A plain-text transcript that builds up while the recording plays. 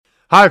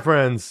Hi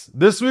friends,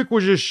 this week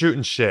we're just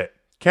shooting shit,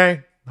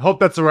 okay? Hope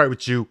that's alright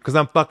with you, because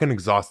I'm fucking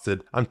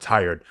exhausted. I'm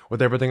tired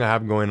with everything I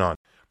have going on.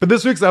 For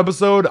this week's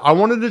episode, I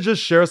wanted to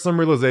just share some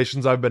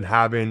realizations I've been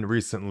having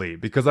recently,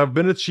 because I've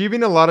been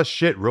achieving a lot of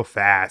shit real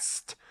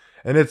fast.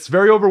 And it's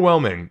very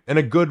overwhelming, in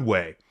a good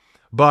way.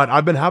 But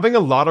I've been having a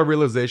lot of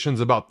realizations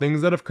about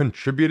things that have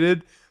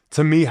contributed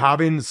to me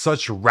having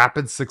such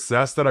rapid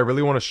success that I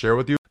really want to share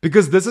with you.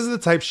 Because this is the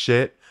type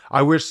shit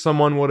I wish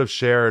someone would have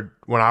shared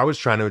when I was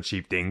trying to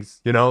achieve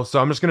things, you know?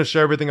 So I'm just going to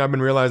share everything I've been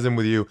realizing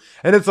with you.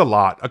 And it's a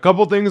lot. A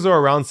couple things are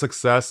around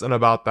success and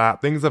about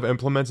that. Things I've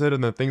implemented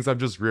and the things I've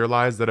just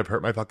realized that have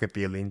hurt my fucking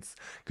feelings.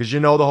 Because you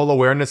know, the whole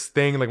awareness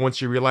thing, like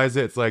once you realize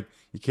it, it's like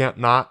you can't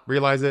not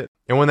realize it.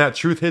 And when that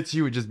truth hits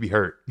you, it just be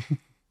hurt.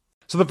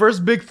 So the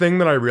first big thing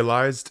that I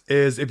realized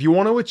is if you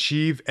want to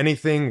achieve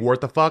anything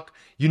worth a fuck,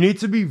 you need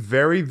to be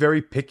very,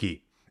 very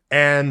picky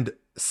and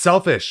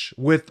selfish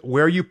with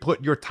where you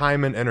put your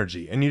time and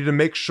energy. And you need to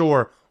make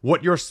sure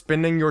what you're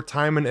spending your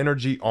time and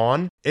energy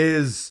on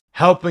is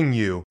helping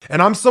you.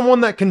 And I'm someone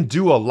that can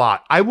do a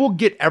lot. I will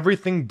get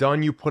everything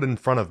done you put in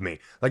front of me.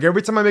 Like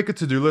every time I make a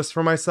to-do list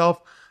for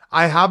myself,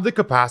 I have the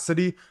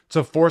capacity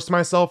to force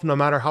myself, no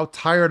matter how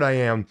tired I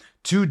am,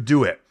 to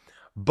do it.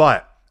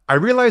 But I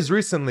realized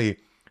recently,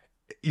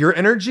 your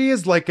energy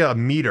is like a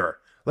meter.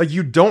 Like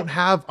you don't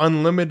have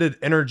unlimited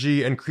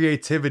energy and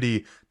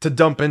creativity to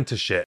dump into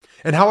shit.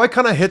 And how I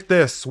kind of hit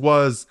this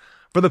was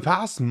for the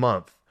past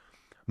month,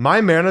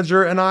 my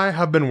manager and I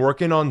have been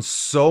working on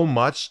so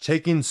much,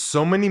 taking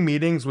so many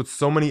meetings with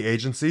so many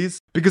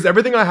agencies because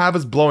everything I have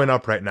is blowing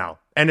up right now.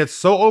 And it's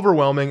so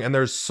overwhelming and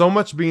there's so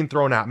much being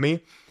thrown at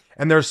me.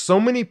 And there's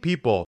so many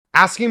people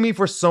asking me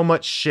for so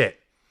much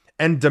shit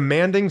and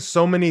demanding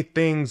so many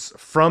things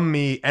from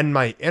me and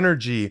my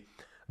energy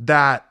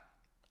that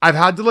I've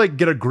had to like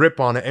get a grip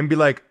on it and be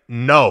like,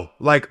 no,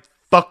 like,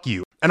 fuck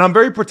you. And I'm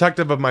very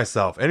protective of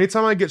myself.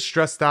 Anytime I get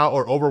stressed out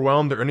or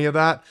overwhelmed or any of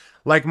that,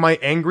 like my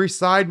angry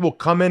side will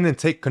come in and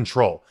take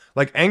control.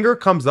 Like anger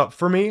comes up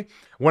for me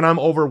when I'm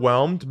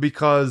overwhelmed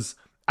because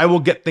I will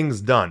get things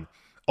done.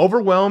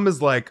 Overwhelm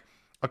is like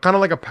a kind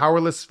of like a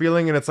powerless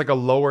feeling and it's like a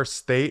lower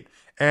state.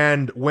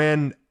 And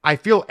when I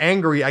feel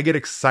angry, I get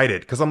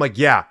excited because I'm like,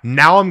 yeah,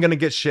 now I'm going to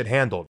get shit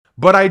handled.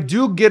 But I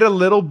do get a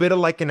little bit of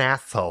like an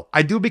asshole.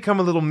 I do become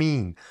a little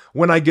mean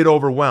when I get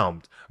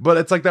overwhelmed. But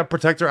it's like that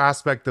protector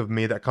aspect of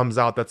me that comes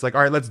out that's like,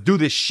 all right, let's do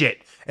this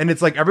shit. And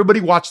it's like, everybody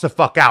watch the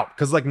fuck out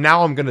because like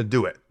now I'm going to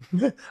do it.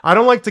 I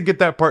don't like to get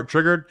that part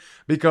triggered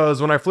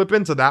because when I flip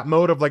into that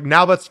mode of like,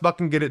 now let's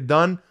fucking get it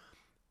done,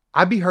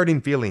 I be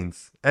hurting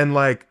feelings. And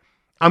like,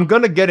 I'm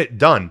going to get it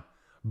done,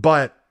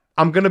 but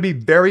I'm going to be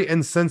very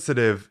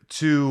insensitive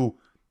to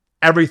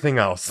everything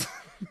else.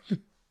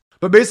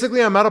 But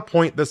basically, I'm at a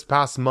point this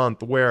past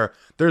month where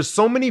there's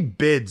so many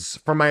bids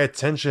for my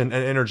attention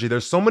and energy.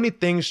 There's so many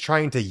things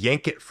trying to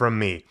yank it from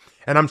me.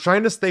 And I'm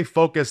trying to stay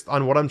focused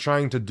on what I'm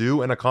trying to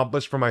do and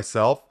accomplish for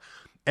myself.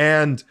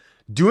 And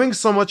doing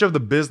so much of the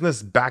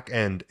business back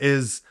end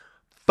is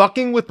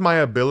fucking with my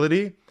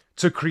ability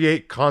to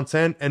create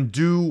content and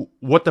do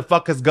what the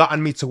fuck has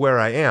gotten me to where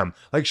I am.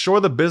 Like, sure,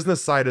 the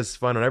business side is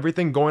fun and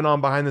everything going on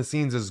behind the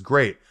scenes is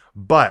great.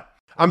 But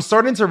I'm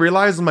starting to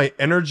realize my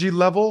energy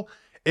level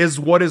is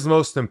what is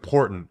most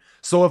important.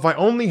 So if I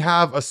only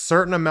have a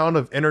certain amount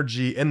of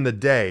energy in the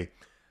day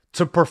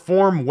to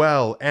perform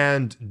well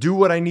and do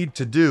what I need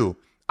to do,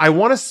 I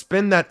want to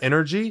spend that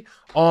energy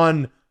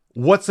on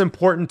what's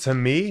important to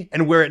me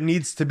and where it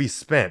needs to be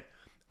spent.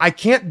 I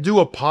can't do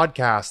a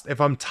podcast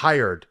if I'm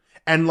tired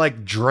and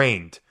like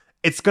drained.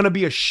 It's going to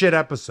be a shit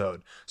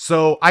episode.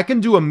 So I can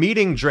do a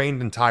meeting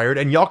drained and tired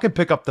and y'all can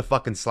pick up the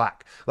fucking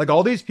slack. Like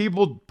all these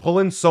people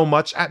pulling so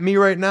much at me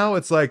right now,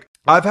 it's like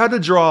I've had to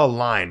draw a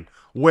line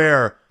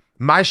where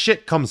my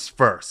shit comes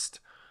first.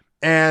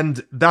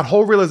 And that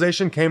whole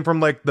realization came from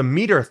like the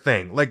meter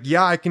thing. Like,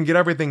 yeah, I can get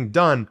everything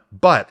done,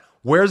 but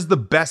where's the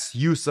best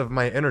use of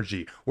my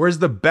energy? Where's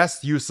the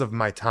best use of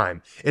my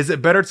time? Is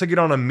it better to get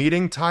on a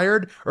meeting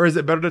tired? Or is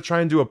it better to try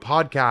and do a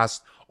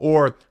podcast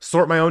or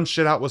sort my own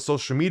shit out with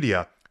social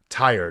media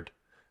tired?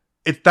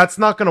 That's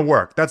not going to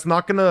work. That's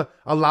not going to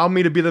allow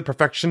me to be the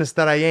perfectionist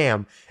that I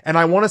am. And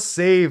I want to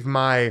save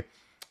my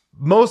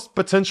most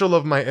potential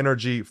of my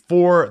energy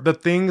for the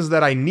things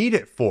that I need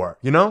it for,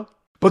 you know?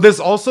 But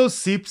this also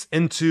seeps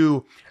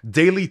into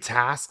daily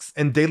tasks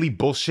and daily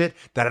bullshit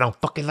that I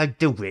don't fucking like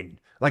doing.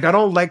 Like I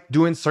don't like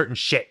doing certain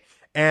shit.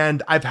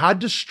 And I've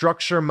had to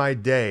structure my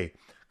day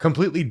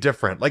completely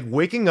different. Like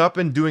waking up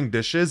and doing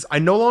dishes, I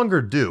no longer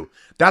do.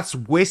 That's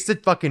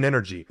wasted fucking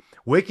energy.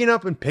 Waking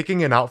up and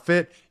picking an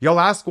outfit, y'all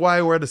ask why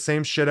I wear the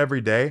same shit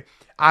every day.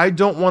 I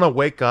don't want to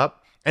wake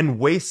up and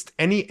waste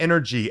any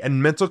energy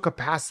and mental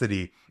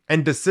capacity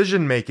and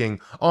decision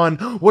making on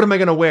what am I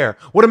going to wear?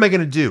 What am I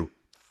going to do?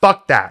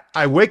 Fuck that.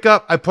 I wake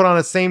up, I put on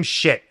the same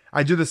shit.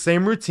 I do the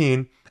same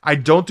routine. I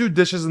don't do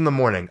dishes in the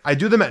morning. I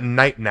do them at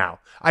night now.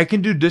 I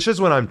can do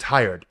dishes when I'm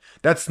tired.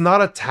 That's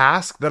not a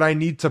task that I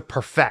need to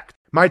perfect.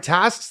 My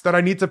tasks that I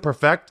need to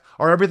perfect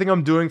are everything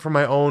I'm doing for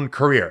my own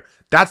career.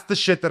 That's the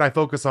shit that I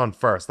focus on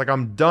first. Like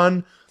I'm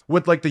done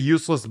with like the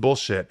useless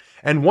bullshit.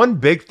 And one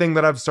big thing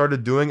that I've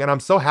started doing, and I'm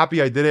so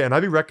happy I did it, and I'd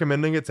be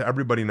recommending it to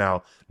everybody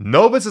now.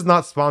 No, this is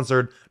not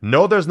sponsored.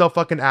 No, there's no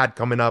fucking ad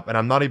coming up, and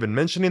I'm not even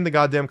mentioning the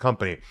goddamn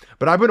company.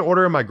 But I've been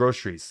ordering my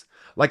groceries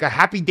like a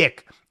happy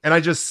dick. And I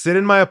just sit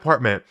in my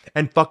apartment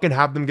and fucking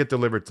have them get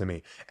delivered to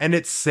me. And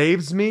it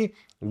saves me,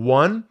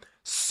 one,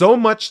 so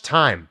much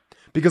time.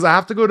 Because I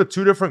have to go to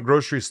 2 different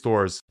grocery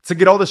stores to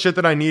get all the shit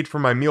that I need for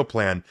my meal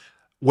plan.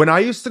 When I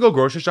used to go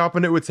grocery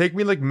shopping, it would take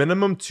me like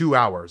minimum 2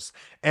 hours.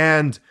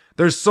 And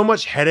there's so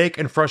much headache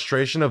and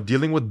frustration of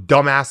dealing with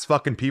dumbass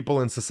fucking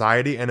people in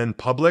society and in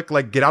public.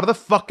 Like, get out of the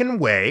fucking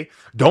way.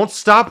 Don't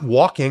stop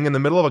walking in the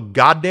middle of a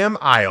goddamn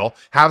aisle.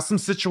 Have some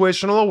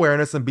situational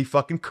awareness and be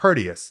fucking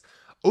courteous.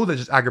 Oh, that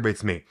just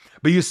aggravates me.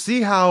 But you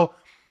see how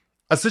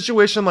a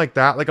situation like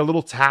that, like a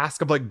little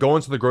task of like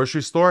going to the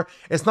grocery store,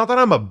 it's not that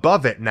I'm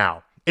above it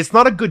now. It's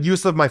not a good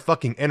use of my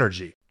fucking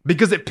energy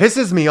because it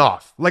pisses me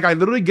off. Like, I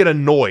literally get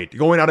annoyed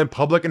going out in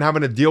public and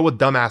having to deal with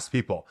dumbass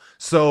people.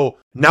 So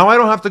now I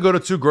don't have to go to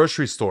 2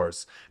 grocery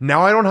stores.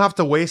 Now I don't have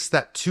to waste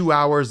that 2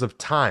 hours of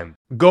time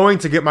going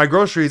to get my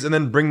groceries and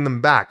then bring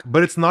them back.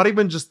 But it's not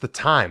even just the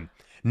time.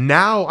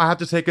 Now I have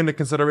to take into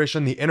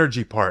consideration the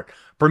energy part.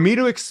 For me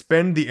to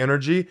expend the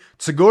energy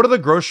to go to the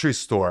grocery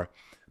store,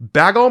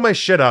 bag all my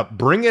shit up,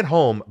 bring it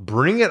home,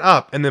 bring it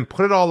up, and then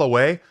put it all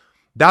away,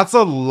 that's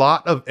a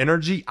lot of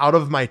energy out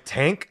of my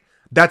tank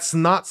that's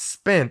not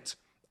spent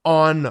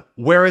on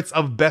where it's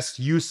of best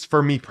use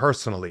for me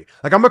personally.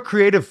 Like, I'm a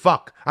creative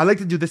fuck. I like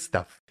to do this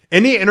stuff.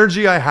 Any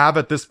energy I have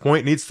at this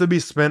point needs to be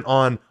spent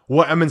on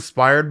what I'm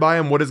inspired by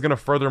and what is going to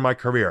further my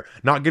career,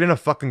 not getting a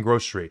fucking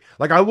grocery.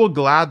 Like, I will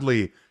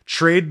gladly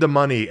trade the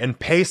money and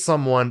pay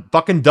someone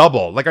fucking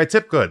double. Like, I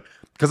tip good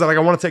because like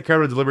I want to take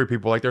care of the delivery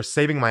people. Like, they're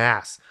saving my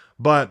ass.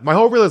 But my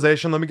whole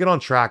realization, let me get on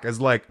track,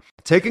 is like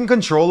taking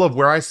control of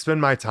where I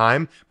spend my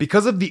time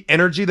because of the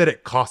energy that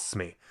it costs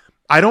me.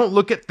 I don't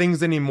look at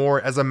things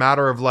anymore as a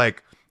matter of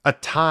like a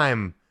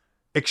time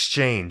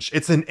exchange.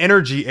 It's an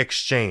energy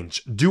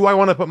exchange. Do I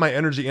want to put my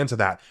energy into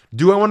that?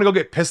 Do I want to go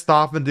get pissed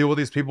off and deal with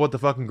these people at the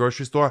fucking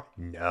grocery store?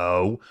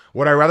 No.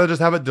 Would I rather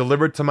just have it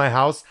delivered to my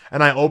house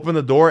and I open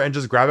the door and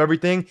just grab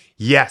everything?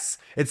 Yes.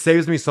 It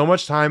saves me so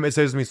much time. It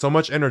saves me so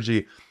much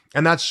energy.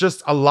 And that's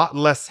just a lot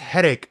less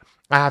headache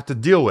I have to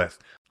deal with.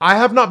 I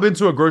have not been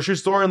to a grocery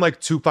store in like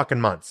 2 fucking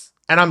months.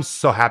 And I'm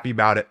so happy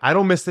about it. I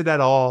don't miss it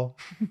at all.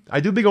 I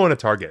do be going to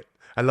Target.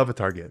 I love a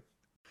Target.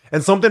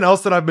 And something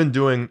else that I've been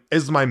doing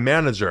is my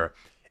manager.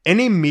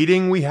 Any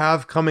meeting we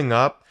have coming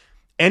up,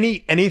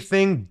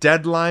 anything,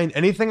 deadline,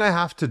 anything I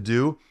have to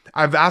do,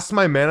 I've asked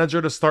my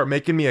manager to start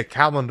making me a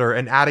calendar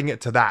and adding it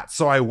to that.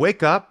 So I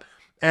wake up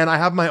and I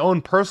have my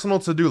own personal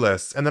to-do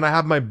list, and then I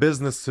have my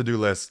business to-do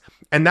list.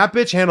 And that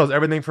bitch handles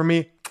everything for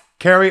me.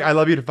 Carrie, I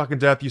love you to fucking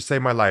death. You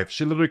saved my life.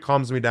 She literally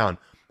calms me down.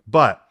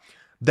 But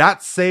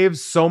that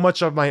saves so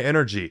much of my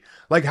energy.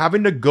 Like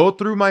having to go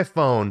through my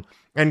phone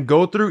and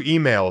go through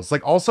emails.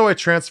 Like, also I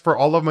transfer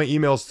all of my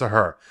emails to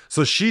her.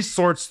 So she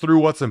sorts through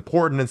what's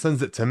important and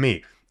sends it to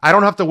me. I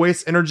don't have to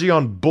waste energy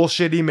on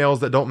bullshit emails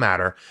that don't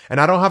matter.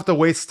 And I don't have to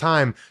waste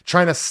time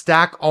trying to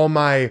stack all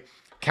my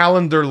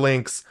calendar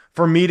links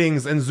for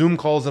meetings and Zoom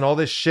calls and all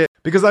this shit.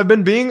 Because I've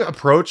been being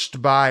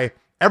approached by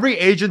every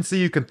agency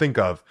you can think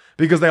of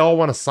because they all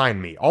want to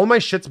sign me. All my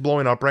shit's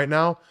blowing up right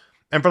now.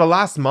 And for the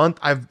last month,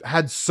 I've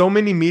had so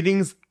many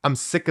meetings. I'm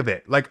sick of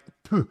it. Like,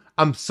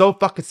 I'm so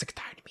fucking sick and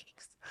tired of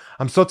meetings.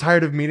 I'm so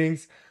tired of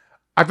meetings.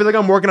 I feel like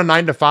I'm working a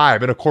 9 to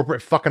 5 in a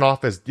corporate fucking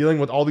office dealing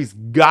with all these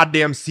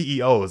goddamn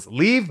CEOs.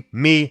 Leave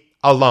me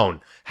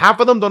alone. Half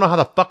of them don't know how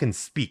to fucking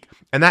speak.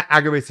 And that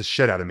aggravates the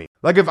shit out of me.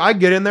 Like, if I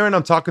get in there and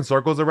I'm talking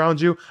circles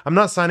around you, I'm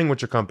not signing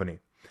with your company.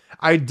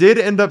 I did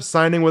end up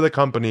signing with a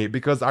company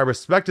because I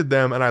respected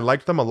them and I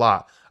liked them a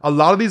lot. A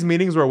lot of these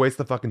meetings were a waste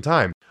of fucking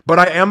time. But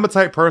I am the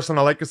type person,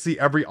 I like to see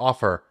every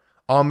offer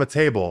on the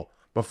table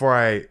before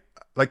I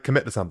like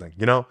commit to something,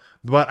 you know?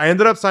 But I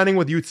ended up signing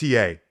with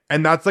UTA.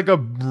 And that's like a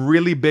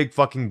really big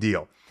fucking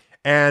deal.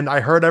 And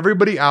I heard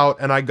everybody out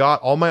and I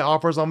got all my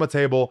offers on the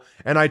table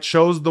and I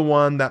chose the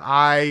one that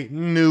I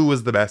knew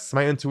was the best.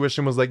 My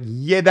intuition was like,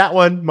 yeah, that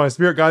one. My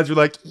spirit guides were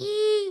like,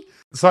 ee.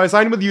 So I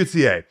signed with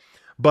UTA.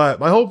 But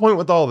my whole point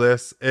with all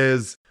this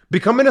is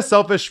becoming a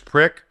selfish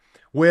prick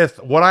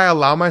with what I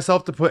allow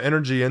myself to put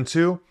energy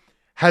into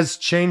has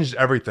changed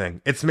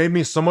everything. It's made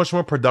me so much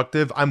more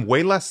productive. I'm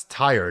way less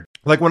tired.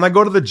 Like when I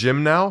go to the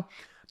gym now,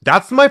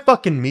 that's my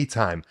fucking me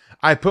time.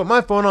 I put my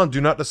phone on Do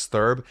Not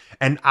Disturb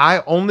and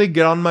I only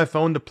get on my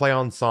phone to play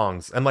on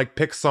songs and like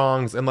pick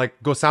songs and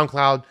like go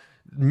SoundCloud,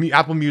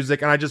 Apple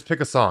Music, and I just pick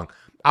a song.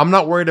 I'm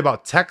not worried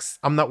about text.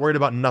 I'm not worried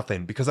about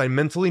nothing because I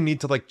mentally need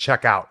to like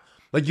check out.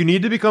 Like you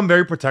need to become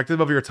very protective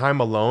of your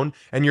time alone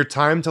and your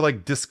time to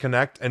like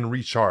disconnect and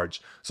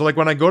recharge. So like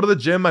when I go to the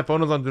gym, my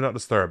phone is on Do Not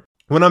Disturb.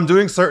 When I'm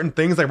doing certain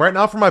things, like right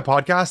now for my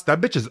podcast,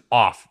 that bitch is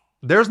off.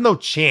 There's no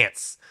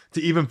chance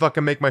to even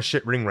fucking make my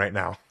shit ring right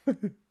now.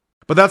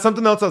 But that's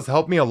something else that's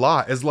helped me a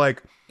lot is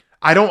like,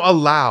 I don't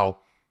allow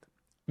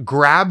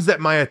grabs at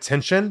my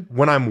attention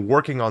when I'm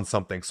working on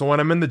something. So when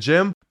I'm in the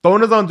gym,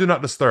 phone is on do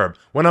not disturb.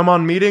 When I'm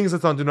on meetings,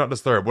 it's on do not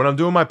disturb. When I'm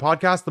doing my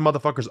podcast, the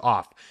motherfucker's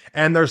off.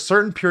 And there's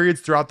certain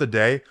periods throughout the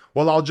day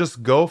where I'll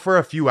just go for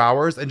a few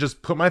hours and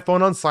just put my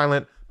phone on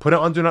silent, put it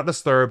on do not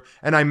disturb,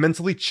 and I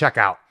mentally check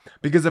out.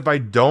 Because if I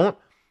don't,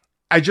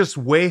 I just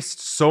waste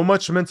so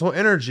much mental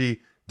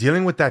energy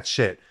dealing with that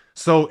shit.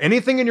 So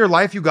anything in your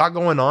life you got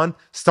going on,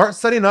 start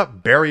setting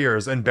up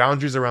barriers and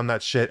boundaries around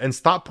that shit and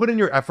stop putting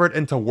your effort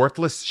into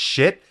worthless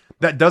shit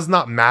that does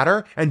not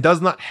matter and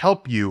does not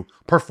help you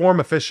perform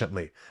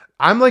efficiently.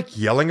 I'm like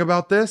yelling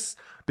about this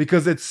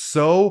because it's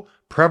so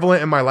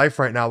prevalent in my life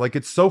right now. Like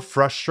it's so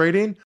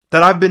frustrating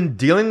that I've been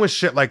dealing with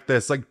shit like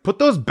this. Like put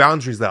those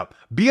boundaries up.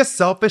 Be a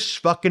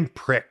selfish fucking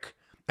prick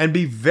and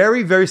be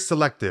very, very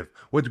selective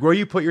with where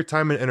you put your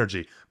time and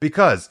energy.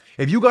 Because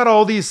if you got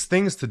all these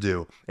things to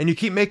do and you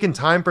keep making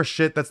time for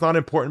shit that's not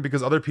important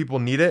because other people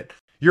need it,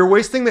 you're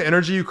wasting the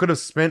energy you could have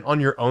spent on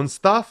your own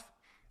stuff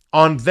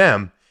on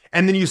them.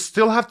 And then you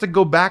still have to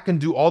go back and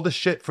do all the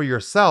shit for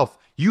yourself.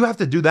 You have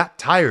to do that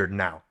tired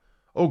now.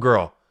 Oh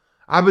girl,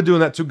 I've been doing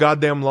that too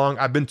goddamn long.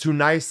 I've been too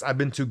nice. I've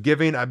been too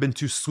giving. I've been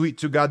too sweet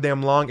too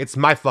goddamn long. It's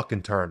my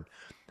fucking turn.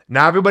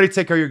 Now everybody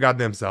take care of your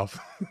goddamn self.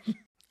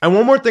 And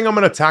one more thing I'm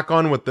going to tack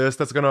on with this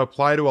that's going to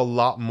apply to a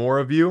lot more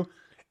of you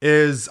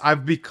is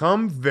I've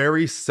become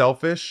very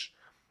selfish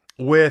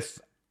with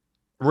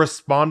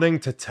responding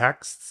to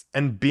texts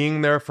and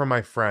being there for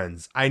my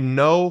friends. I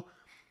know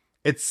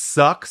it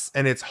sucks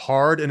and it's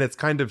hard and it's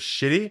kind of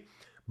shitty,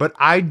 but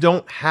I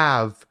don't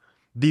have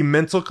the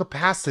mental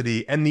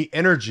capacity and the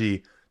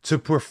energy to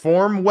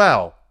perform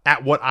well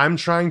at what I'm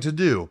trying to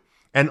do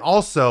and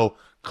also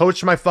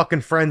coach my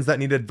fucking friends that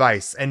need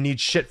advice and need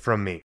shit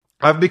from me.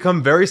 I've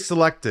become very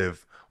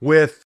selective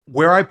with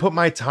where I put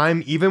my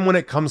time, even when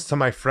it comes to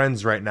my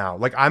friends right now.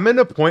 Like, I'm in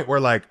a point where,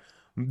 like,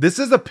 this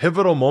is a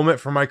pivotal moment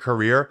for my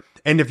career.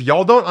 And if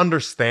y'all don't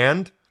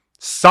understand,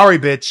 sorry,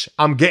 bitch,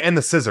 I'm getting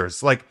the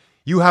scissors. Like,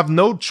 you have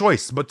no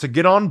choice but to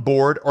get on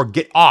board or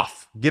get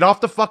off. Get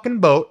off the fucking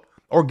boat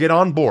or get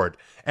on board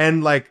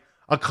and, like,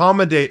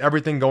 accommodate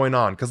everything going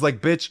on. Because,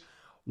 like, bitch,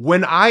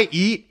 when I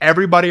eat,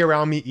 everybody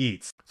around me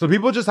eats. So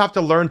people just have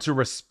to learn to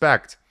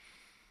respect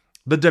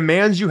the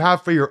demands you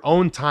have for your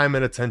own time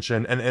and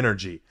attention and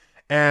energy,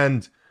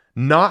 and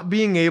not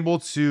being able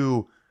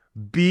to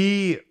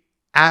be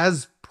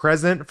as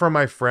present for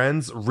my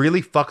friends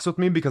really fucks with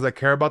me because I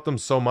care about them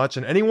so much.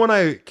 And anyone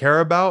I care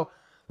about,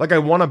 like, I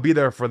want to be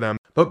there for them.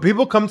 But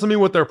people come to me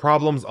with their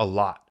problems a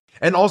lot.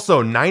 And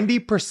also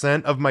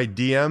 90% of my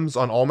DMs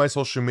on all my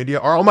social media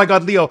are, oh my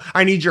God, Leo,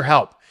 I need your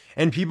help.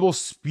 And people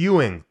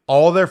spewing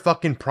all their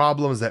fucking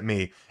problems at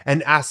me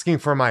and asking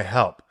for my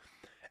help.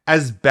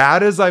 As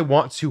bad as I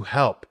want to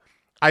help,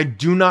 I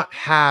do not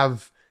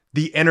have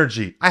the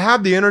energy. I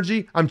have the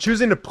energy. I'm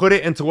choosing to put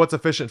it into what's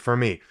efficient for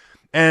me.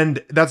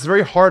 And that's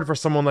very hard for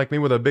someone like me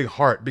with a big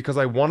heart because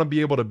I want to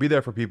be able to be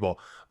there for people.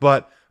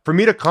 But for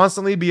me to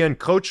constantly be in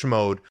coach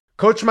mode,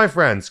 coach my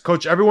friends,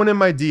 coach everyone in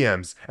my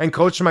DMs, and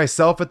coach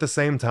myself at the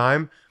same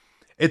time,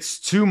 it's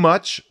too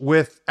much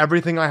with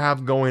everything I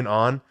have going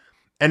on.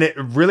 And it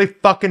really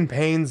fucking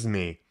pains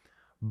me.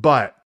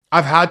 But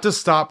I've had to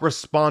stop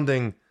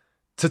responding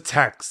to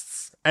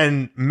texts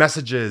and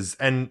messages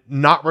and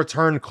not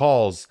return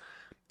calls.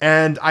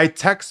 And I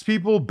text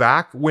people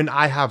back when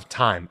I have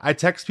time. I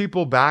text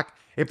people back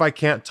if I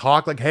can't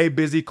talk, like, hey,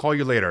 busy, call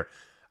you later.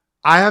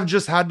 I have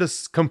just had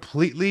to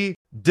completely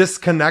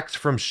disconnect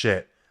from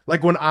shit.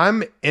 Like when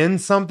I'm in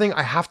something,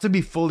 I have to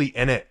be fully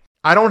in it.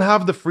 I don't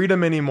have the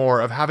freedom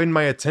anymore of having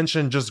my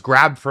attention just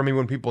grabbed from me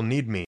when people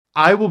need me.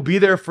 I will be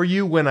there for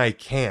you when I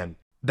can.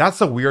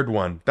 That's a weird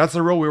one. That's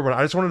a real weird one.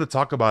 I just wanted to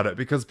talk about it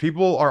because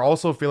people are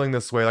also feeling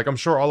this way. Like, I'm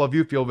sure all of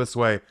you feel this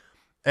way.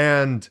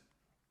 And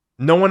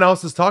no one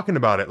else is talking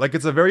about it. Like,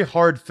 it's a very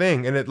hard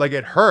thing. And it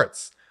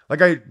hurts.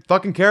 Like, I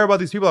fucking care about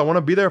these people. I want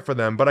to be there for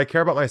them. But I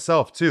care about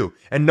myself, too.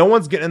 And no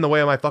one's getting in the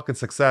way of my fucking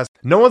success.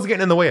 No one's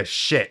getting in the way of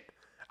shit.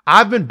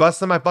 I've been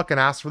busting my fucking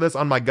ass for this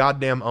on my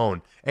goddamn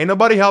own. Ain't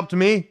nobody helped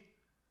me.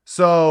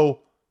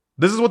 So,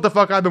 this is what the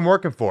fuck I've been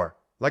working for.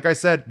 Like I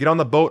said, get on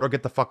the boat or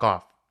get the fuck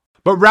off.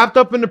 But wrapped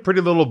up in a pretty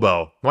little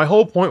bow, my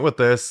whole point with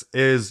this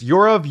is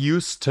you're of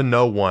use to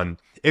no one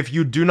if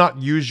you do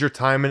not use your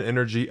time and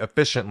energy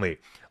efficiently.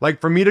 Like,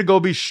 for me to go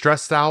be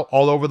stressed out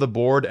all over the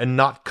board and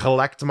not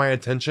collect my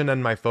attention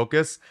and my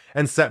focus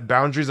and set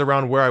boundaries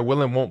around where I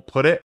will and won't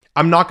put it,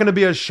 I'm not going to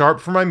be as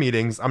sharp for my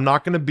meetings. I'm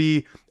not going to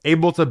be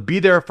able to be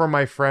there for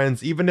my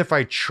friends. Even if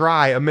I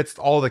try amidst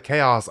all the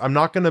chaos, I'm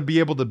not going to be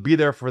able to be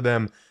there for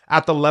them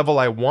at the level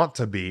I want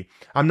to be.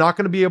 I'm not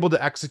going to be able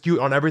to execute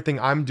on everything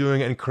I'm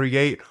doing and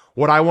create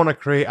what I want to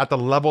create at the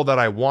level that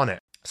I want it.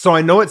 So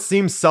I know it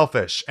seems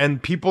selfish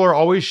and people are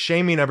always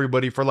shaming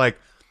everybody for like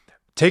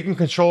taking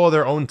control of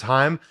their own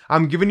time.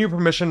 I'm giving you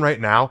permission right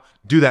now.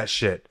 Do that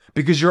shit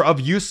because you're of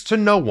use to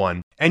no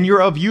one and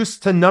you're of use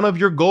to none of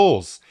your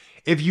goals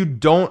if you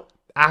don't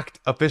act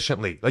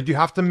efficiently. Like, you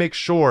have to make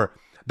sure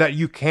that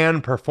you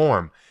can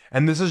perform.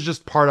 And this is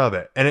just part of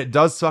it. And it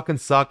does fucking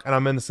suck. And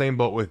I'm in the same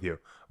boat with you.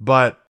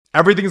 But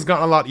everything's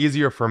gotten a lot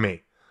easier for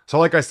me. So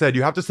like I said,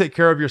 you have to take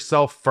care of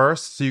yourself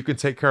first so you can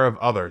take care of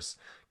others.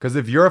 Because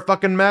if you're a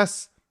fucking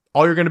mess,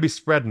 all you're going to be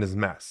spreading is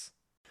mess.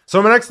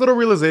 So my next little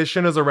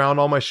realization is around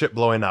all my shit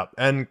blowing up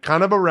and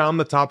kind of around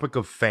the topic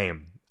of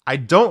fame. I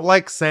don't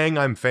like saying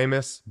I'm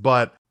famous,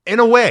 but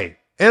in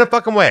a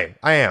fucking way,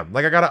 I am.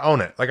 Like, I gotta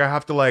own it. Like, I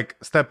have to like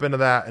step into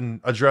that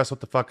and address what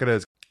the fuck it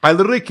is. I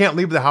literally can't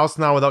leave the house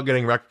now without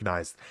getting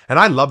recognized. And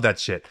I love that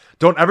shit.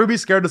 Don't ever be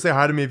scared to say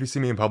hi to me if you see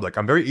me in public.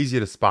 I'm very easy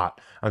to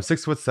spot. I'm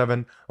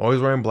 6'7",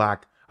 always wearing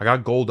black. I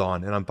got gold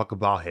on and I'm fucking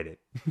bald-headed.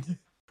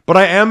 But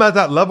I am at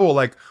that level,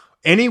 like,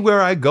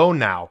 anywhere I go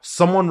now,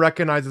 someone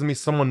recognizes me,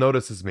 someone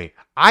notices me.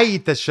 I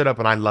eat this shit up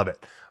and I love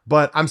it.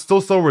 But I'm still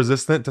so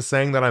resistant to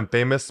saying that I'm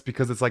famous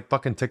because it's like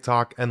fucking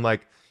TikTok and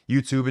like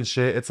YouTube and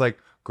shit. It's like,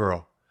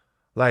 girl,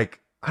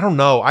 like, I don't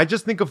know. I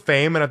just think of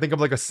fame and I think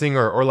of like a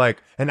singer or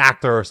like an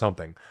actor or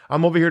something.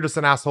 I'm over here just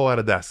an asshole at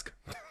a desk.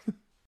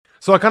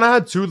 So I kind of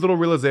had two little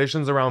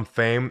realizations around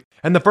fame.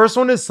 And the first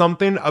one is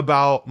something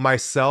about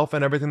myself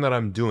and everything that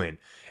I'm doing.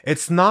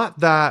 It's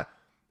not that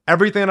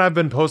everything I've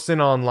been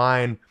posting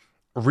online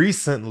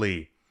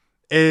recently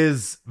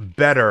is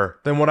better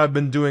than what I've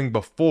been doing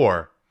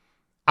before.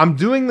 I'm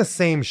doing the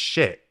same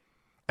shit.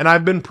 And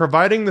I've been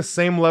providing the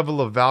same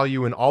level of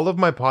value in all of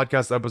my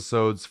podcast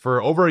episodes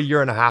for over a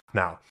year and a half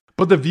now.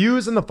 But the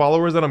views and the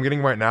followers that I'm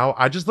getting right now,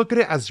 I just look at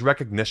it as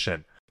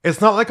recognition.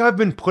 It's not like I've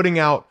been putting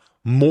out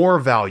more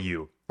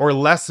value or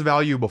less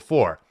value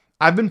before.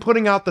 I've been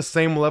putting out the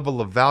same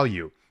level of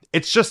value.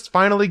 It's just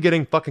finally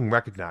getting fucking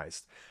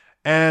recognized.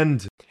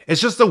 And it's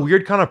just a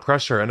weird kind of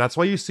pressure. And that's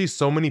why you see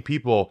so many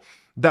people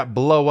that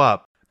blow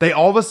up. They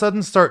all of a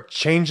sudden start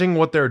changing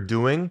what they're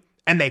doing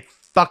and they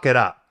fuck it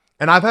up.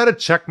 And I've had to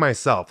check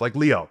myself, like,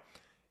 Leo,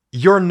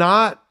 you're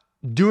not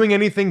doing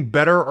anything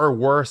better or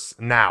worse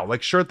now.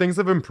 Like, sure, things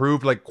have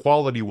improved, like,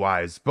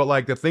 quality-wise, but,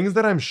 like, the things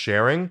that I'm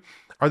sharing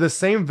are the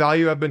same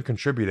value I've been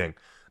contributing.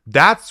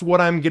 That's what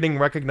I'm getting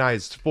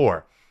recognized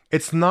for.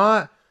 It's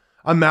not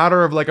a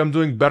matter of, like, I'm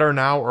doing better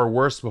now or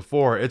worse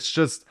before. It's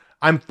just,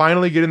 I'm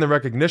finally getting the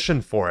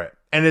recognition for it.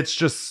 And it's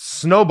just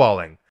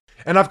snowballing.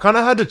 And I've kind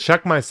of had to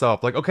check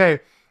myself, like, okay,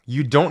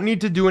 you don't need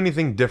to do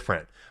anything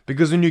different.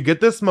 Because when you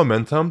get this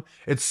momentum,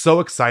 it's so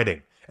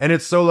exciting. And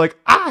it's so like,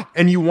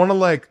 and you want to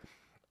like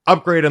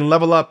upgrade and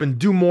level up and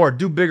do more,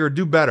 do bigger,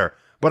 do better.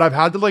 But I've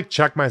had to like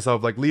check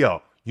myself like,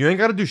 Leo, you ain't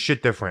got to do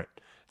shit different.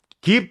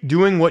 Keep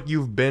doing what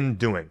you've been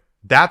doing.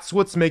 That's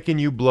what's making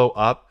you blow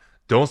up.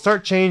 Don't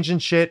start changing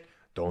shit.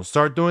 Don't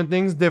start doing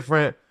things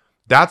different.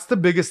 That's the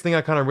biggest thing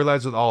I kind of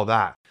realized with all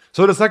that.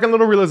 So the second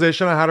little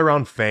realization I had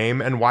around fame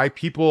and why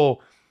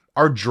people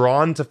are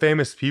drawn to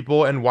famous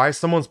people and why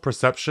someone's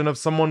perception of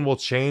someone will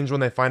change when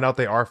they find out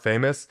they are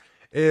famous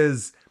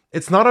is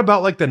it's not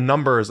about like the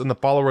numbers and the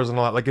followers and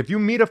all that. Like if you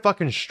meet a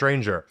fucking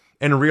stranger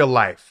in real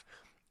life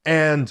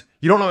and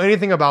you don't know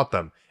anything about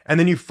them and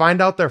then you find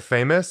out they're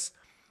famous,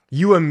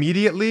 you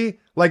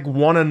immediately like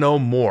want to know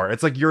more.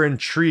 It's like you're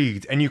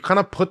intrigued and you kind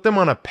of put them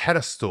on a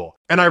pedestal.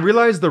 And I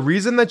realized the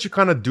reason that you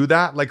kind of do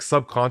that like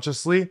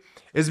subconsciously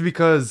is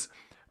because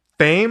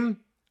fame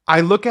I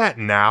look at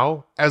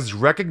now as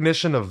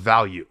recognition of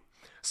value.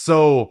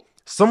 So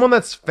someone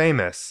that's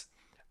famous,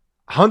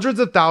 hundreds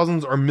of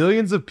thousands or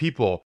millions of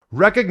people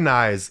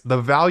recognize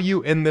the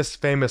value in this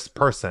famous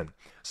person.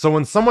 So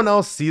when someone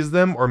else sees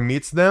them or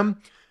meets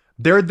them,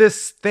 they're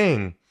this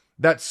thing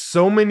that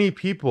so many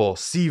people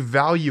see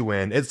value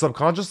in. It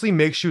subconsciously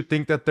makes you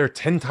think that they're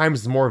 10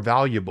 times more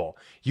valuable.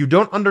 You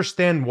don't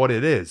understand what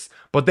it is,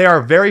 but they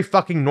are very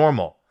fucking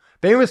normal.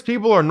 Famous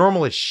people are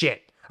normal as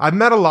shit. I've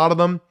met a lot of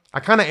them. I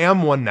kind of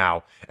am one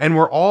now, and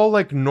we're all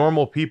like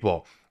normal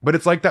people, but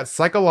it's like that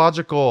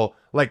psychological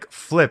like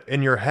flip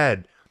in your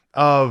head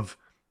of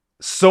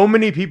so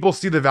many people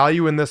see the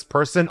value in this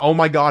person. Oh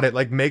my God, it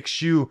like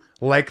makes you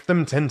like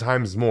them 10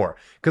 times more.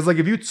 Because like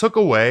if you took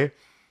away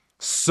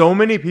so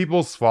many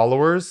people's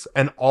followers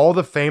and all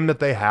the fame that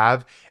they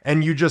have,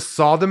 and you just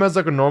saw them as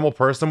like a normal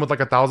person with like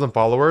 1,000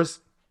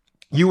 followers,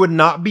 you would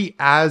not be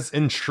as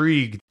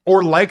intrigued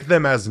or like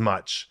them as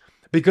much.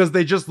 Because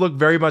they just look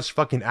very much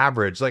fucking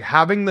average. Like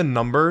having the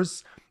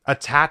numbers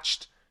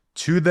attached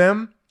to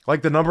them,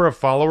 like the number of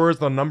followers,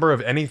 the number of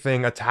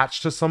anything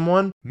attached to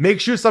someone,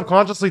 makes you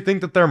subconsciously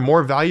think that they're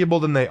more valuable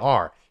than they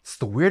are. It's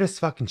the weirdest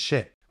fucking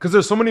shit. Because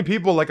there's so many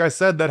people, like I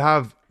said, that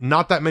have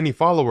not that many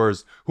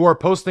followers who are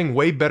posting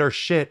way better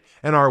shit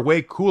and are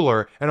way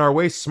cooler and are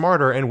way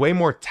smarter and way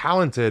more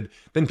talented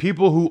than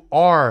people who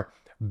are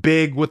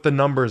big with the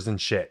numbers and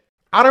shit.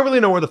 I don't really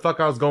know where the fuck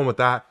I was going with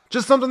that.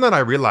 Just something that I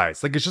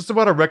realized. Like, it's just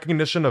about a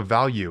recognition of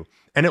value.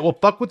 And it will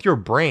fuck with your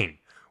brain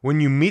when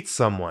you meet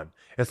someone.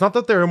 It's not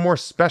that they're more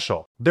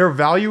special. Their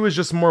value is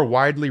just more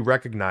widely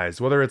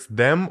recognized, whether it's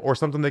them or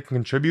something they can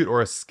contribute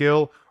or a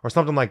skill or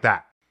something like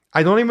that.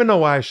 I don't even know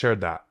why I shared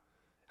that.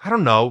 I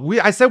don't know.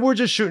 I said we're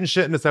just shooting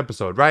shit in this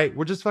episode, right?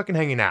 We're just fucking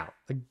hanging out.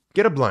 Like,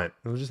 get a blunt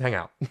and we'll just hang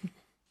out.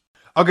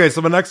 Okay,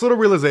 so the next little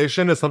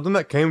realization is something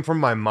that came from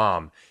my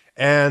mom.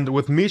 And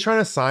with me trying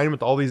to sign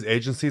with all these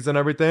agencies and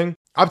everything,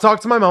 I've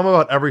talked to my mom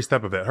about every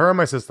step of it. Her and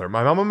my sister.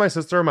 My mom and my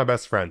sister are my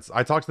best friends.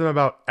 I talk to them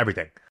about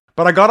everything.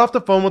 But I got off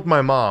the phone with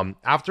my mom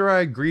after I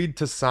agreed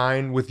to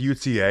sign with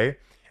UTA,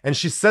 and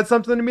she said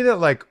something to me that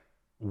like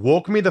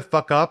woke me the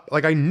fuck up.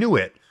 Like I knew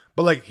it,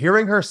 but like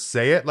hearing her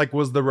say it like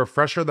was the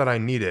refresher that I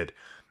needed.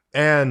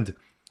 And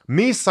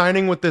me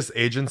signing with this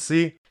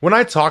agency, when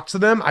I talked to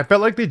them, I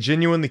felt like they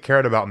genuinely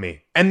cared about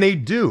me. And they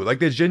do. Like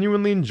they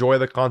genuinely enjoy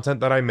the content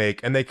that I make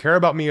and they care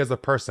about me as a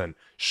person.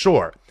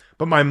 Sure.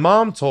 But my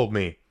mom told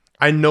me,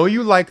 I know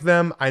you like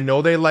them. I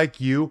know they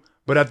like you.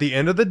 But at the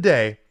end of the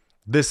day,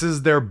 this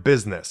is their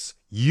business.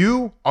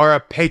 You are a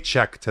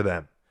paycheck to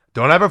them.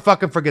 Don't ever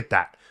fucking forget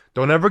that.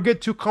 Don't ever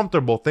get too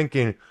comfortable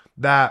thinking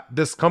that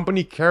this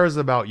company cares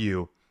about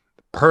you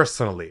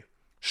personally.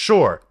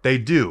 Sure, they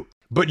do.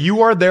 But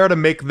you are there to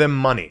make them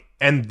money.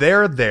 And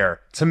they're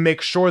there to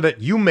make sure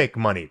that you make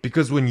money.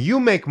 Because when you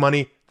make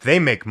money, they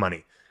make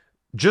money.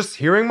 Just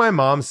hearing my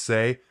mom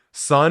say,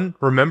 son,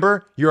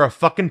 remember, you're a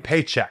fucking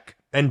paycheck.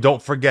 And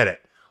don't forget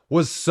it.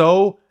 Was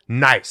so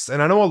nice.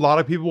 And I know a lot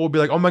of people will be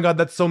like, oh my God,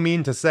 that's so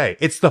mean to say.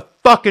 It's the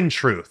fucking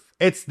truth.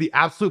 It's the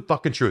absolute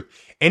fucking truth.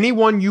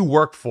 Anyone you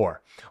work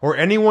for or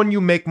anyone you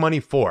make money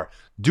for,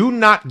 do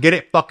not get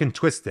it fucking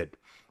twisted.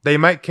 They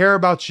might care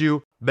about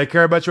you. They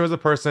care about you as a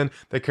person.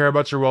 They care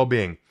about your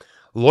well-being.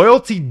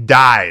 Loyalty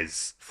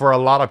dies for a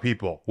lot of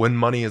people when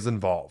money is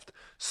involved.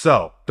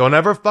 So don't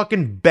ever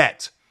fucking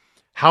bet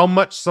how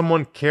much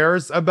someone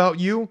cares about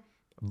you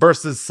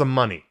versus some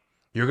money.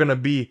 You're going to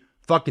be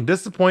fucking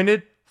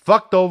disappointed,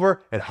 fucked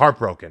over, and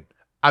heartbroken.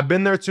 I've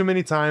been there too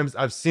many times.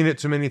 I've seen it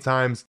too many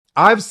times.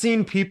 I've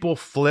seen people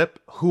flip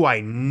who I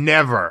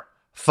never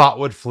thought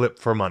would flip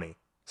for money.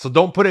 So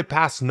don't put it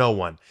past no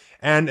one.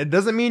 And it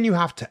doesn't mean you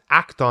have to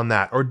act on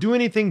that or do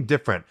anything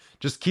different.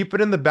 Just keep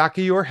it in the back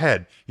of your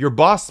head. Your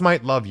boss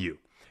might love you.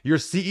 Your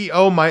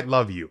CEO might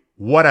love you.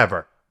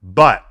 Whatever.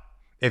 But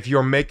if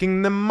you're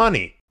making them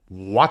money,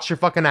 watch your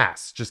fucking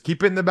ass. Just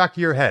keep it in the back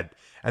of your head.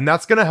 And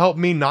that's going to help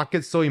me not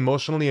get so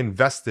emotionally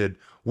invested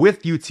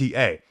with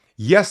UTA.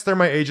 Yes, they're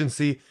my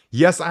agency.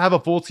 Yes, I have a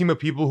full team of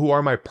people who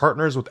are my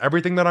partners with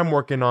everything that I'm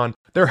working on.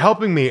 They're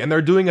helping me and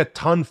they're doing a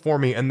ton for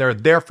me and they're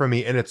there for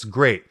me and it's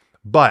great.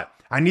 But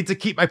I need to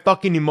keep my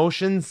fucking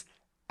emotions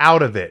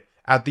out of it.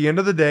 At the end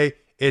of the day,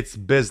 it's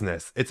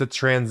business. It's a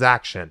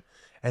transaction.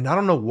 And I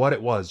don't know what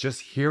it was.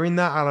 Just hearing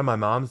that out of my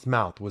mom's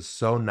mouth was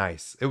so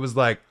nice. It was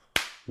like,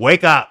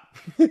 wake up.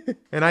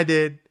 And I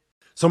did.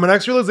 So my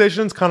next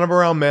realization is kind of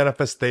around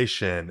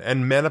manifestation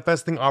and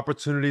manifesting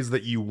opportunities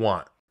that you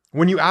want.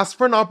 When you ask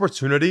for an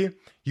opportunity,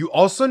 you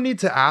also need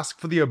to ask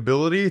for the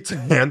ability to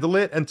handle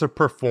it and to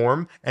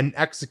perform and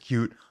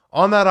execute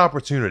on that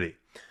opportunity.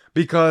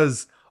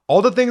 Because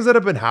all the things that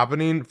have been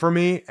happening for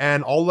me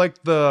and all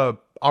like the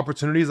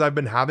opportunities I've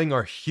been having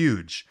are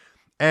huge.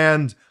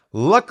 And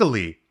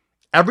luckily,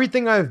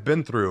 everything I've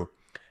been through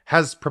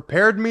has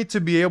prepared me to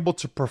be able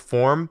to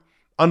perform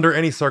under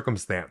any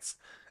circumstance.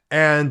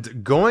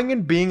 And going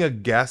and being a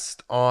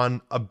guest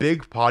on a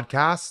big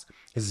podcast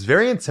is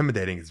very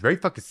intimidating. It's very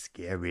fucking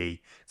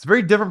scary. It's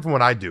very different from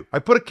what I do. I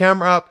put a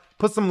camera up,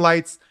 put some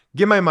lights,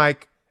 get my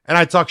mic, and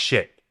I talk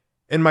shit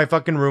in my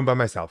fucking room by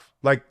myself.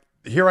 Like,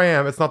 here I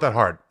am. It's not that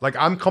hard. Like,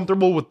 I'm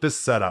comfortable with this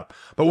setup.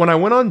 But when I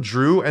went on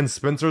Drew and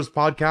Spencer's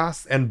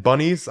podcast and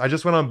Bunny's, I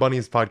just went on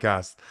Bunny's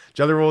podcast,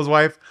 Jelly Roll's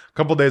wife, a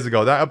couple days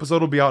ago. That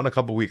episode will be out in a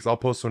couple weeks. I'll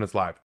post when it's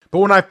live. But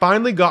when I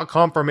finally got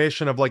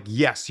confirmation of like,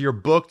 yes, you're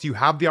booked, you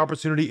have the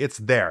opportunity, it's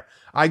there.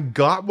 I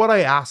got what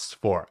I asked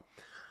for.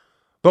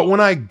 But when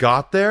I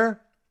got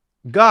there,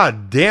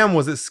 god damn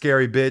was it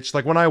scary, bitch.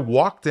 Like when I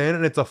walked in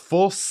and it's a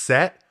full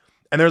set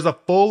and there's a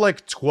full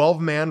like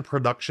 12-man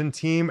production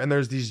team and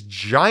there's these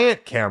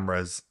giant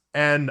cameras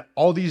and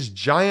all these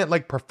giant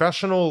like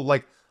professional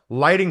like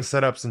lighting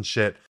setups and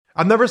shit.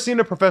 I've never seen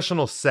a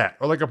professional set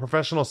or like a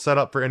professional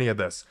setup for any of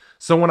this.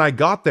 So when I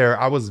got there,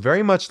 I was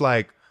very much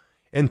like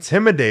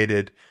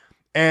intimidated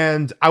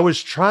and I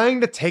was trying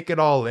to take it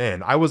all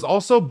in. I was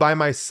also by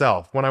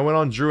myself when I went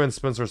on Drew and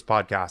Spencer's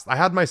podcast. I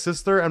had my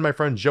sister and my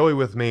friend Joey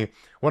with me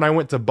when I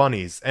went to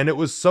Bunny's, and it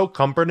was so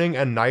comforting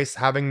and nice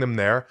having them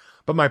there.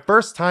 But my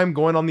first time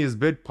going on these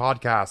big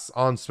podcasts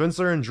on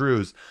Spencer and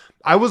Drew's,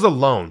 I was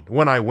alone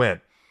when I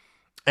went.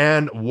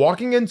 And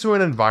walking into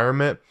an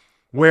environment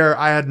where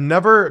I had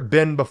never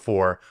been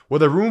before,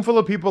 with a room full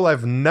of people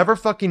I've never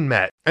fucking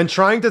met, and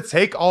trying to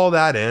take all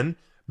that in,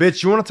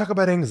 bitch, you want to talk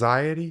about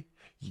anxiety?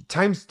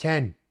 Times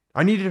 10.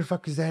 I needed a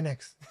fucking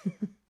Xanax.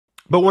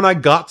 But when I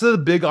got to the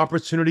big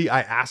opportunity I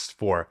asked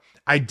for,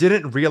 I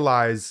didn't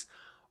realize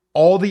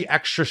all the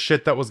extra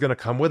shit that was going to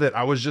come with it.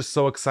 I was just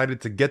so excited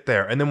to get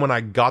there. And then when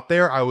I got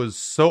there, I was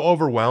so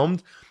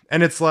overwhelmed.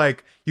 And it's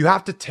like, you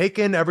have to take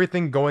in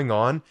everything going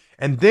on.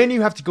 And then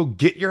you have to go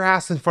get your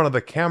ass in front of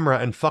the camera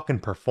and fucking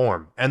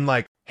perform. And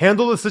like,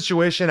 handle the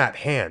situation at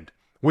hand.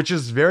 Which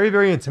is very,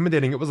 very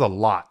intimidating. It was a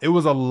lot. It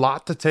was a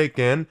lot to take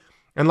in.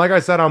 And like I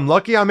said, I'm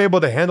lucky I'm able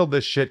to handle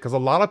this shit because a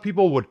lot of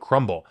people would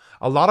crumble.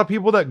 A lot of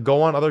people that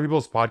go on other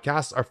people's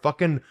podcasts are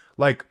fucking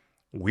like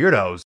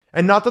weirdos.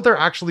 And not that they're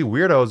actually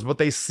weirdos, but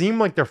they seem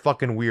like they're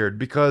fucking weird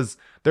because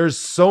there's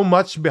so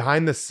much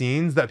behind the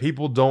scenes that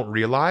people don't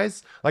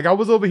realize. Like I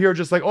was over here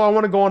just like, oh, I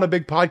want to go on a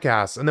big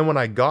podcast. And then when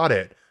I got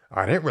it,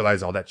 I didn't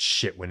realize all that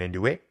shit went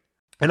into it.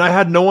 And I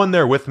had no one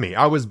there with me.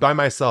 I was by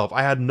myself.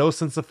 I had no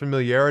sense of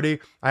familiarity.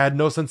 I had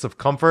no sense of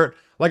comfort.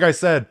 Like I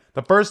said,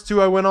 the first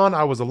 2 I went on,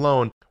 I was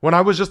alone. When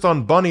I was just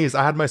on Bunnies,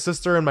 I had my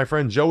sister and my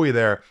friend Joey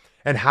there.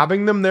 And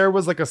having them there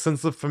was like a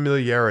sense of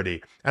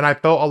familiarity. And I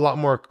felt a lot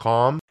more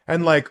calm.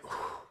 And like,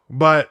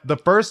 but the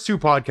first 2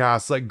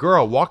 podcasts, like,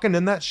 girl, walking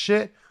in that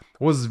shit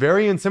was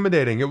very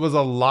intimidating. It was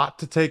a lot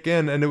to take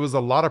in, and it was a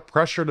lot of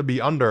pressure to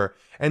be under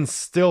and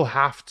still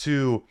have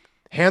to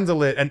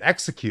handle it and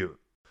execute.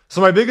 So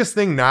my biggest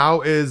thing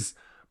now is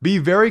be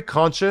very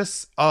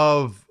conscious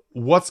of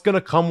what's going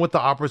to come with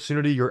the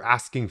opportunity you're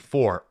asking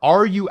for.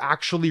 Are you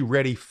actually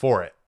ready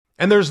for it?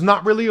 And there's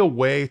not really a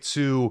way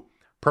to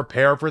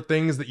prepare for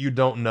things that you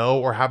don't know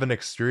or haven't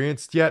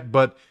experienced yet,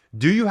 but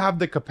do you have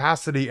the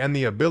capacity and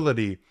the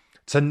ability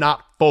to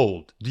not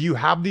fold? Do you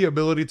have the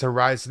ability to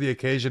rise to the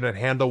occasion and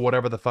handle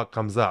whatever the fuck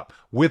comes up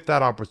with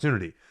that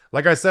opportunity?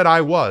 Like I said,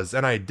 I was,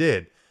 and I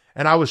did.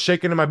 And I was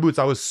shaking in my boots.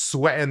 I was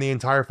sweating the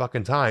entire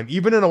fucking time.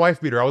 Even in a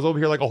wife beater, I was over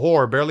here like a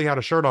whore, barely had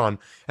a shirt on,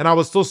 and I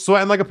was still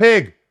sweating like a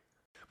pig.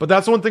 But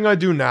that's one thing I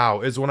do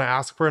now is when I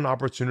ask for an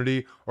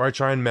opportunity or I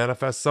try and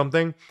manifest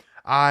something,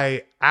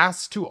 I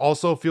ask to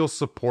also feel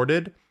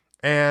supported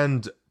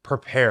and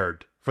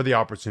prepared for the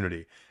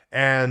opportunity.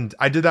 And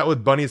I did that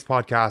with Bunny's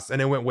podcast,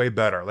 and it went way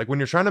better. Like when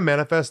you're trying to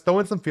manifest, throw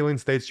in some feeling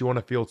states you want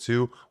to feel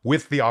too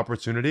with the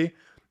opportunity,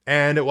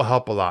 and it will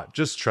help a lot.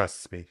 Just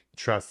trust me.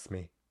 Trust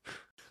me.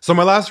 So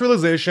my last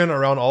realization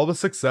around all the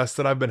success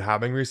that I've been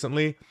having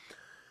recently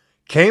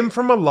came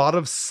from a lot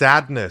of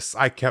sadness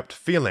I kept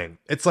feeling.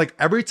 It's like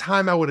every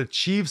time I would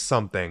achieve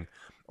something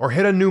or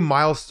hit a new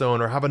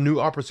milestone or have a new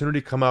opportunity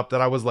come up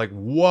that I was like,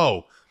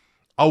 whoa,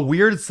 a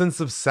weird sense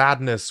of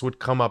sadness would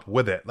come up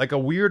with it. Like a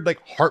weird like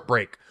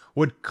heartbreak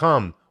would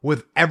come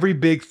with every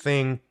big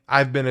thing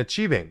I've been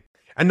achieving.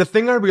 And the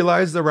thing I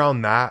realized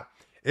around that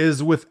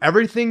is with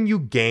everything you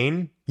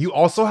gain, you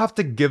also have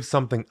to give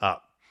something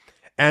up.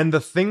 And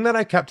the thing that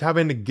I kept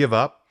having to give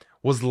up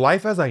was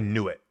life as I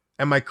knew it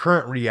and my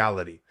current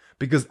reality.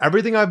 Because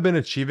everything I've been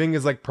achieving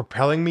is like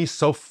propelling me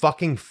so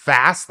fucking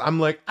fast. I'm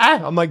like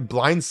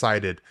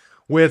blindsided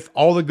with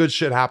all the good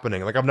shit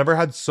happening. Like I've never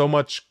had so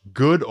much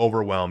good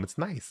overwhelm. It's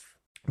nice.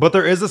 But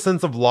there is a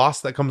sense of loss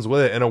that comes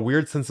with it and a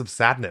weird sense of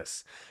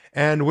sadness.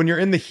 And when you're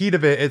in the heat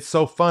of it, it's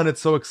so fun.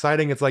 It's so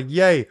exciting. It's like,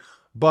 yay.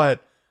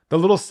 But the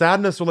little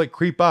sadness will like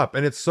creep up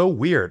and it's so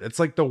weird. It's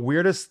like the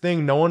weirdest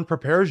thing no one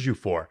prepares you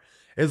for.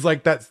 Is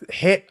like that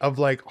hit of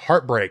like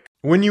heartbreak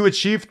when you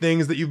achieve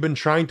things that you've been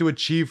trying to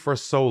achieve for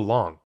so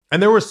long.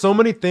 And there were so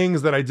many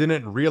things that I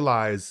didn't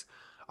realize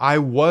I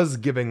was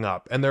giving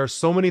up. And there are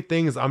so many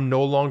things I'm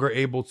no longer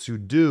able to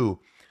do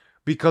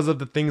because of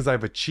the things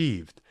I've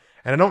achieved.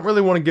 And I don't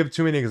really want to give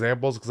too many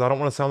examples because I don't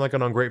want to sound like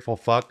an ungrateful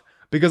fuck,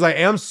 because I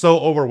am so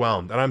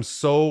overwhelmed and I'm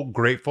so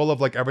grateful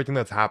of like everything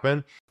that's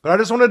happened. But I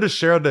just wanted to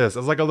share this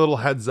as like a little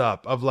heads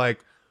up of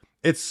like,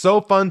 it's so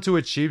fun to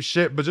achieve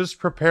shit, but just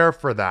prepare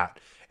for that.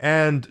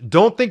 And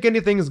don't think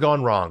anything's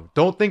gone wrong.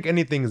 Don't think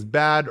anything's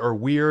bad or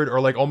weird or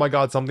like, oh my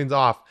God, something's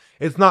off.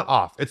 It's not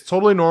off. It's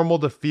totally normal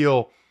to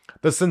feel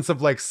the sense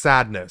of like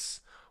sadness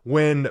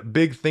when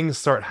big things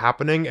start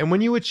happening and when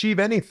you achieve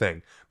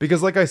anything.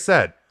 Because like I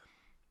said,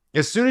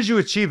 as soon as you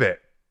achieve it,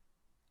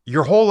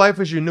 your whole life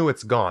as you knew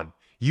it's gone.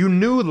 You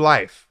knew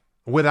life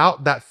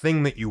without that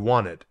thing that you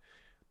wanted.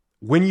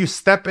 When you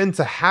step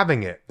into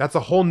having it, that's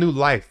a whole new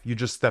life you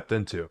just stepped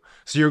into.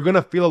 So you're going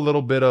to feel a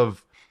little bit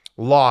of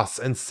loss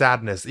and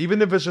sadness,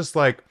 even if it's just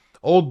like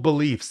old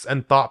beliefs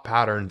and thought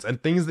patterns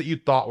and things that you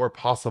thought were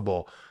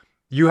possible.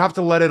 You have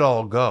to let it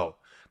all go.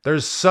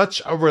 There's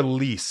such a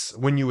release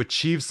when you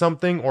achieve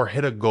something or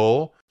hit a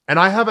goal. And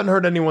I haven't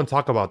heard anyone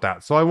talk about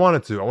that. So I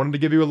wanted to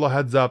give you a little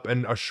heads up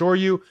and assure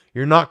you,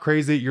 you're not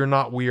crazy. You're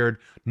not weird.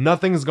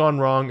 Nothing's gone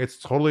wrong. It's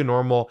totally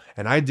normal.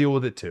 And I deal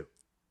with it too.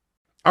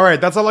 All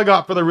right, that's all I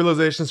got for the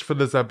realizations for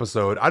this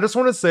episode. I just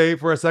want to say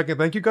for a second,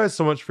 thank you guys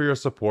so much for your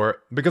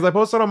support, because I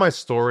posted on my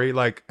story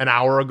like an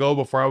hour ago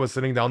before I was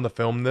sitting down to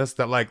film this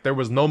that like there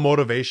was no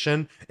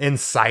motivation in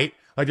sight.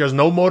 Like there's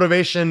no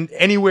motivation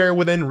anywhere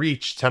within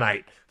reach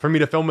tonight for me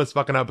to film this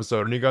fucking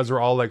episode. And you guys were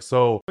all like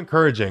so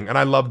encouraging and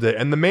I loved it.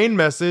 And the main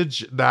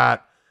message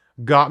that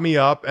got me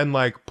up and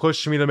like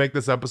pushed me to make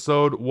this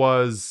episode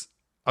was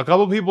a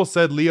couple people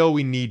said, Leo,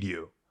 we need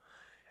you.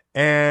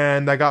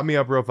 And that got me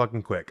up real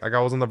fucking quick. Like I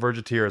was on the verge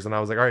of tears and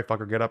I was like, all right,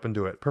 fucker, get up and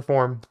do it.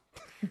 Perform.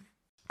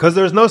 Because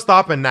there's no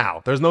stopping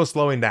now. There's no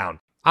slowing down.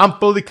 I'm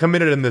fully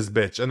committed in this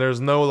bitch and there's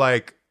no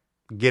like,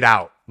 get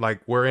out. Like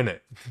we're in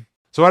it.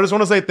 So I just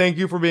want to say thank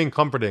you for being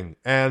comforting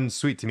and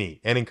sweet to me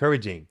and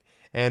encouraging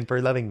and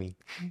for loving me.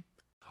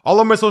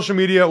 All of my social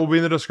media will be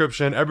in the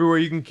description. Everywhere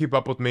you can keep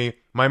up with me.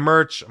 My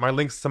merch, my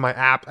links to my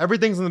app,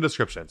 everything's in the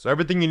description. So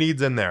everything you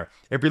need's in there.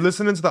 If you're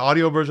listening to the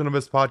audio version of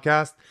this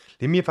podcast,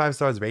 leave me a 5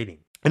 stars rating.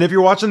 And if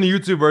you're watching the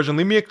YouTube version,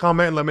 leave me a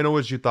comment and let me know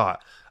what you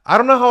thought. I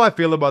don't know how I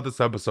feel about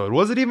this episode.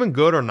 Was it even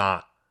good or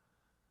not?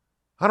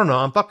 I don't know.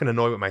 I'm fucking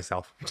annoyed with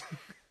myself.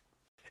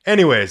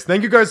 Anyways,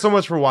 thank you guys so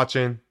much for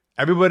watching.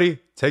 Everybody,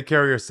 take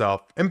care of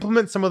yourself.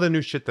 Implement some of the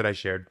new shit that I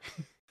shared.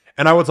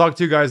 And I will talk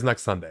to you guys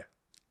next Sunday.